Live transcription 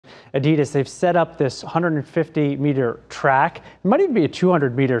Adidas, they've set up this 150-meter track. It might even be a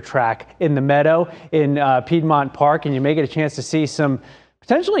 200-meter track in the meadow in Piedmont Park, and you may get a chance to see some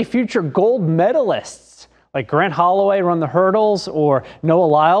potentially future gold medalists like Grant Holloway run the hurdles or Noah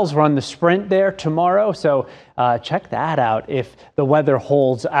Lyles run the sprint there tomorrow. So check that out if the weather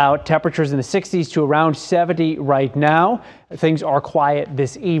holds out. Temperatures in the 60s to around 70 right now. Things are quiet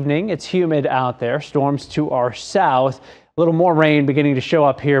this evening. It's humid out there. Storms to our south. A little more rain beginning to show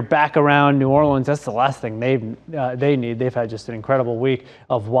up here back around New Orleans. That's the last thing they need. They've had just an incredible week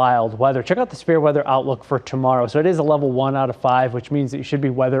of wild weather. Check out the severe weather outlook for tomorrow. So it is a level 1 out of 5, which means that you should be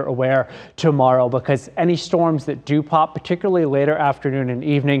weather aware tomorrow because any storms that do pop, particularly later afternoon and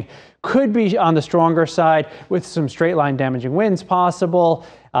evening, could be on the stronger side with some straight line damaging winds possible,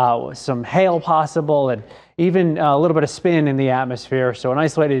 some hail possible, and even a little bit of spin in the atmosphere. So an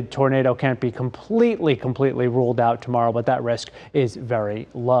isolated tornado can't be completely ruled out tomorrow, but that risk is very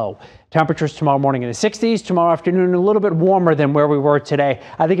low. Temperatures tomorrow morning in the 60s, tomorrow afternoon a little bit warmer than where we were today.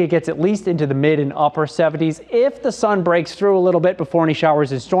 I think it gets at least into the mid and upper 70s. If the sun breaks through a little bit before any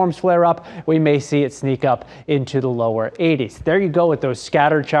showers and storms flare up, we may see it sneak up into the lower 80s. There you go with those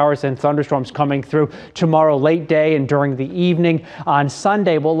scattered showers and thunderstorms coming through tomorrow late day and during the evening. On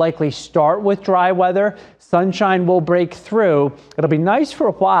Sunday, we'll likely start with dry weather. Sunshine will break through. It'll be nice for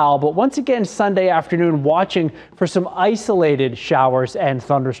a while, but once again, Sunday afternoon, watching for some isolated showers and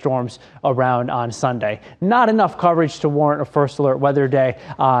thunderstorms around on Sunday. Not enough coverage to warrant a first alert weather day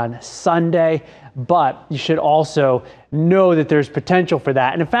on Sunday, but you should also know that there's potential for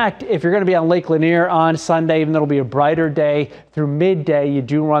that. And in fact, if you're going to be on Lake Lanier on Sunday, even though it'll be a brighter day through midday, you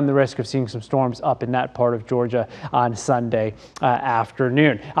do run the risk of seeing some storms up in that part of Georgia on Sunday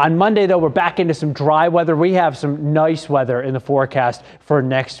afternoon. On Monday, though, we're back into some dry weather. We have some nice weather in the forecast for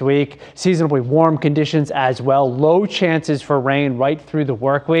next week. Seasonably warm conditions as well. Low chances for rain right through the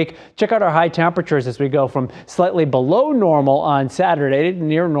work week. Check out our high temperatures as we go from slightly below normal on Saturday to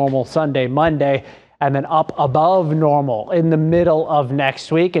near normal Sunday, Monday, and then up above normal in the middle of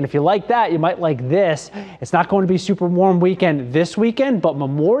next week. And if you like that, you might like this. It's not going to be a super warm weekend this weekend, but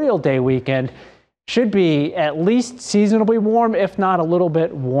Memorial Day weekend should be at least seasonably warm, if not a little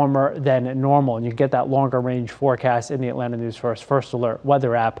bit warmer than normal. And you get that longer range forecast in the Atlanta News First Alert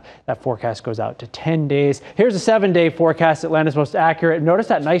weather app. That forecast goes out to 10 days. Here's a 7-day forecast, Atlanta's most accurate. Notice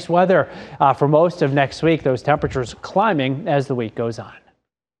that nice weather for most of next week. Those temperatures climbing as the week goes on.